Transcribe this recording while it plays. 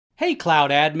Hey Cloud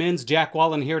admins, Jack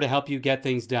Wallen here to help you get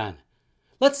things done.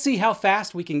 Let's see how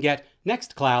fast we can get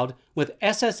Nextcloud with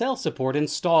SSL support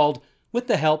installed with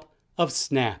the help of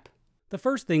Snap. The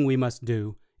first thing we must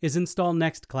do is install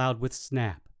Nextcloud with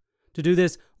Snap. To do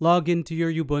this, log into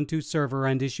your Ubuntu server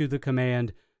and issue the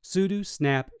command sudo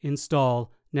snap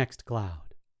install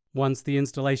nextcloud. Once the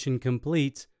installation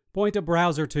completes, point a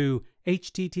browser to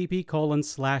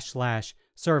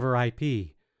http://server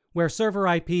IP, where server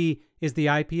IP is the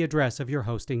IP address of your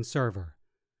hosting server.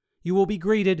 You will be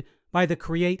greeted by the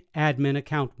Create Admin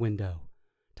Account window.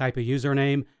 Type a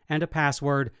username and a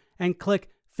password and click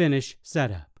Finish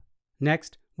Setup.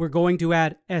 Next, we're going to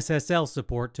add SSL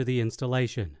support to the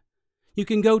installation. You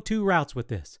can go two routes with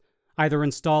this. Either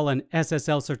install an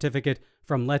SSL certificate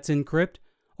from lets-encrypt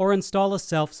or install a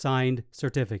self-signed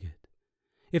certificate.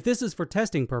 If this is for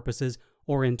testing purposes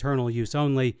or internal use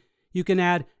only, you can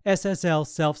add SSL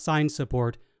self-signed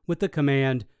support with the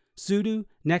command sudo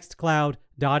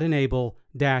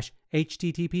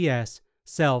nextcloud.enable-https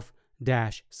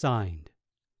self-signed.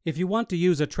 If you want to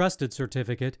use a trusted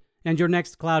certificate and your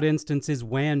Nextcloud instance is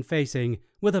WAN-facing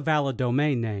with a valid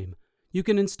domain name, you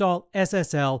can install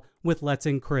SSL with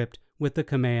lets-encrypt with the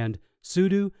command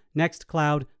sudo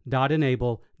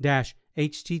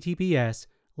nextcloud.enable-https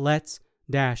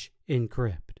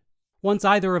lets-encrypt. Once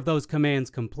either of those commands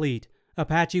complete,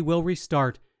 Apache will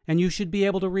restart and you should be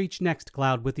able to reach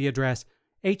Nextcloud with the address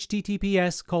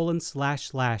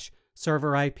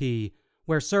https://server IP,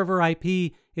 where server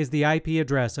IP is the IP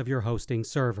address of your hosting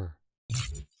server.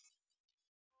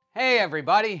 Hey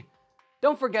everybody!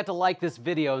 Don't forget to like this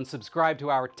video and subscribe to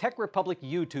our Tech Republic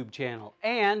YouTube channel,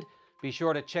 and be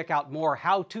sure to check out more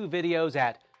how-to videos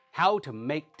at How to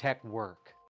Make Tech Work.